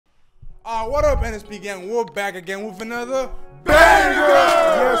What up, NSP gang? We're back again with another banger!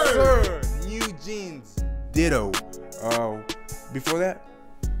 Yes, sir. NewJeans, Ditto. Before that,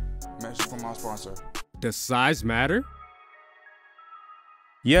 message from our sponsor. Does size matter?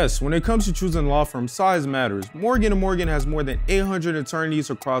 Yes, when it comes to choosing a law firm, size matters. Morgan & Morgan has more than 800 attorneys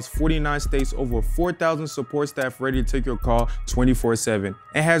across 49 states, over 4,000 support staff ready to take your call 24/7.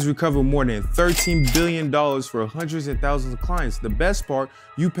 It has recovered more than $13 billion for hundreds and thousands of clients. The best part,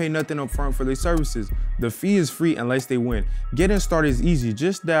 you pay nothing up front for their services. The fee is free unless they win. Getting started is easy.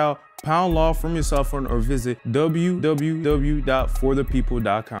 Just dial Pound Law from your cell phone or visit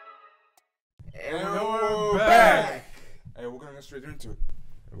www.forthepeople.com. And we're back. Hey, we're gonna get straight into it.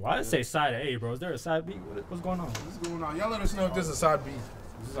 Why did it say side A, bro? Is there a side B? What's going on? What's going on? Y'all let us know if this is a side B. Is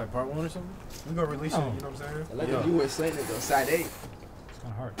this like part 1 or something? We're gonna release it, you know what I'm saying? I like that you were saying it though, side A. It's kind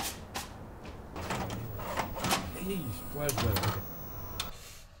of hard. Flashback.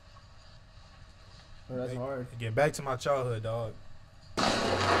 Oh, that's hard. Get back to my childhood, dog.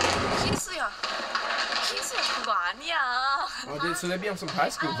 킹수야. 킹수야 그거 아니야. Oh, so they be on some high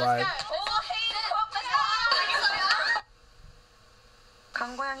school vibe.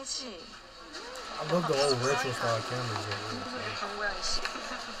 강고양이 씨. I love the old retro style cameras. 강고양이 씨.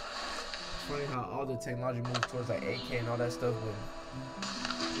 It's funny how all the technology moves towards like 8K and all that stuff, but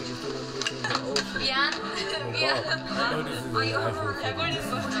niggas still moving to the old shit. 미안. 미안. I know this is 이거 actual 잘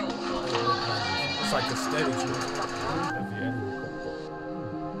걸렸어. It's like aesthetics, man.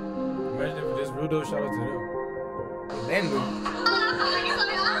 Imagine if this real dope, shout out to them. Then we. I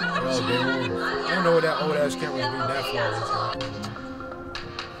don't know what that old ass camera was being that far.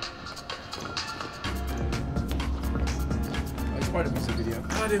 It's part of the music video.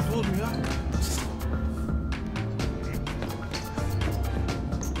 Oh, they pulled me out.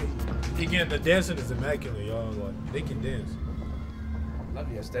 Again, the dancing is immaculate, y'all. Like, they can dance. Love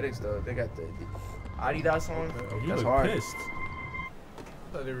the aesthetics though. They got the Adidas on. Oh, you That's look hard. pissed. I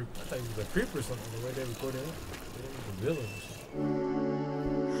thought it was a creep or something, the way they recorded it. They didn't make a villain or something.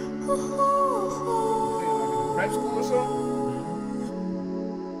 Prep school or something?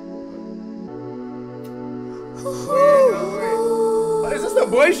 Wait. Oh, is this the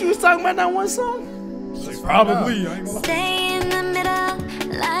boy she was talking about that one song? Probably. I ain't gonna lie. Stay in the middle,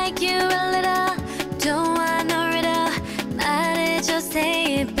 like you're a little. Don't want no riddle. 말해줘,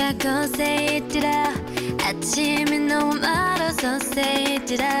 say it back, oh say it ditto. 아침이 너무 멀어서 say it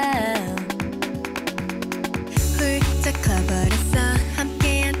ditto. 훌쩍 커버렸어,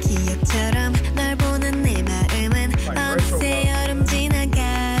 함께한 기억처럼. 널 보는 내 마음은 어느새 여름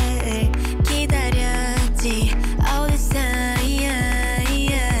지나갈 기다렸지. All this time.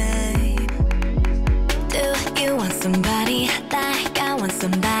 Do you want somebody like I want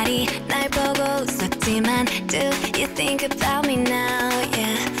somebody? 날 보고 웃었지만 do you think about me now?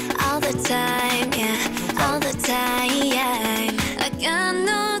 Yeah, all the time, yeah, all the time. I got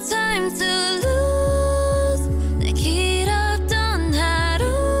no time to lose. 내 길었던 하루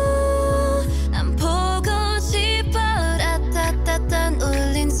안 보고 싶어. 라따따따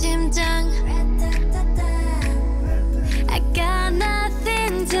울린 심장. I got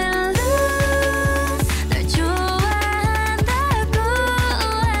nothing to lose.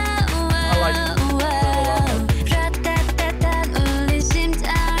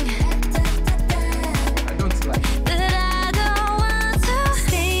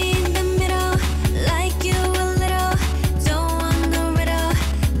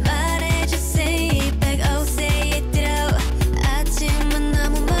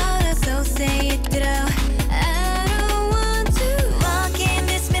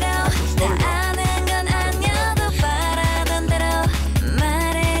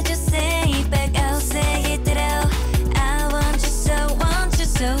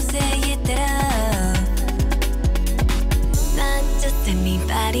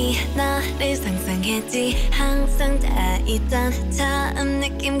 너를 상상했지 항상 다 있던 처음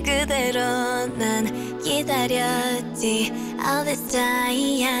느낌 그대로 난 기다렸지 all this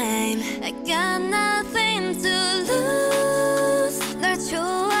time. I got nothing to lose. 널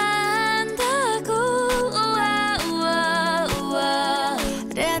좋아한다고.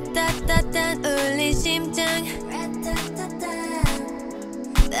 라따따따 울린 심장.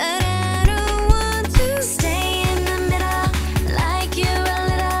 But I don't want to stay in the middle like you a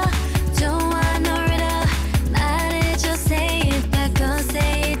little. Don't want no riddle. 말해줘, say it back, oh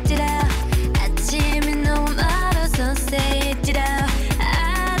say it ditto. 아침이 너무 멀어서 say it ditto.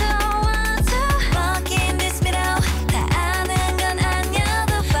 I don't want to walk in this middle. 다 아는 건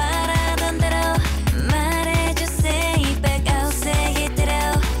아니어도 fine.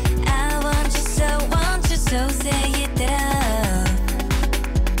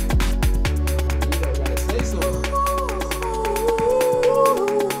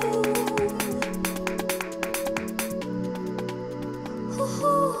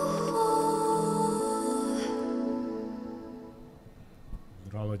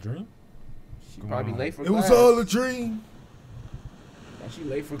 Was it all a dream? She probably late for It class. was all a dream. She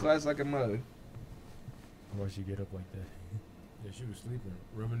late for class like a mug. Why'd she get up like that? Yeah, she was sleeping,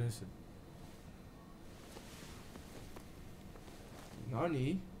 reminiscing.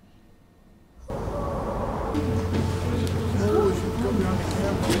 Nani?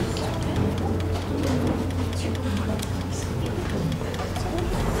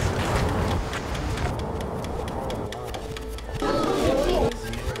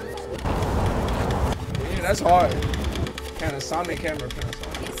 Yeah, that's hard. Panasonic camera,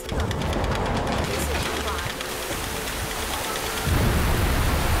 Panasonic.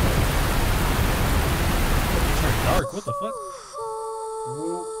 Dark. What the fuck?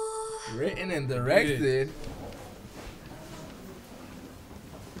 Written and directed.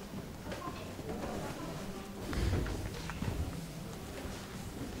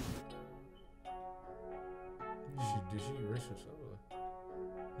 Did she erase herself?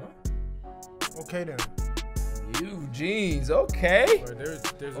 Okay then. NewJeans, okay. Or there's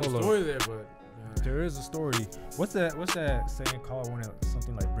a Hold on. story there, but There is a story. What's that saying called when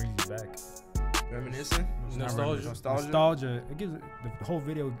something like brings you back? Reminiscing. nostalgia. Nostalgia. It gives the whole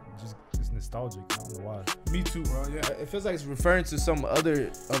video just is nostalgic. I don't know why. Me too, bro. Yeah. It feels like it's referring to some other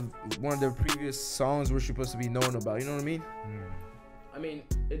of one of the previous songs we're supposed to be knowing about. You know what I mean? I mean,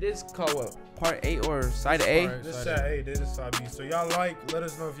 it is called what? Part A or side A? Part- This Side side A, this is side B. So y'all let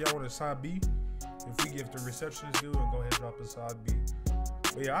us know if y'all want a side B. If we give the receptionist due, and go ahead and drop a side B.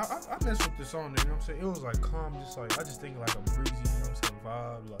 But yeah, I messed with the song, you know what I'm saying? It was like calm, just like, I just think like a breezy, you know what I'm saying,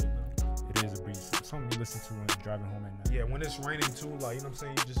 vibe, like, you know? It is a breeze. Something you listen to when you're driving home at night. Yeah, when it's raining too, like, you know what I'm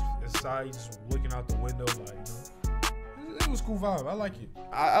saying, you just inside, you just looking out the window, like, you know? It was cool vibe, I like it.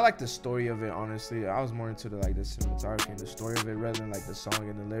 I like the story of it, honestly. I was more into the cinematography and the story of it rather than like the song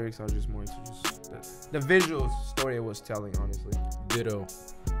and the lyrics. I was just more into just the visual story it was telling, honestly. Ditto.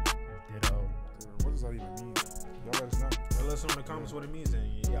 Ditto. What does that even mean? Y'all let us know. Y'all let us know in the comments what it means then.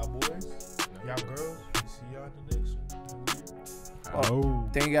 Y'all boys, y'all girls, see y'all in the next one. Oh.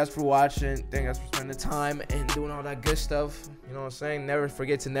 Thank you guys for watching. Thank you guys for spending the time and doing all that good stuff. You know what I'm saying? Never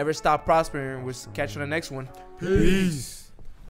forget to never stop prospering. We'll catch you on the next one. Peace.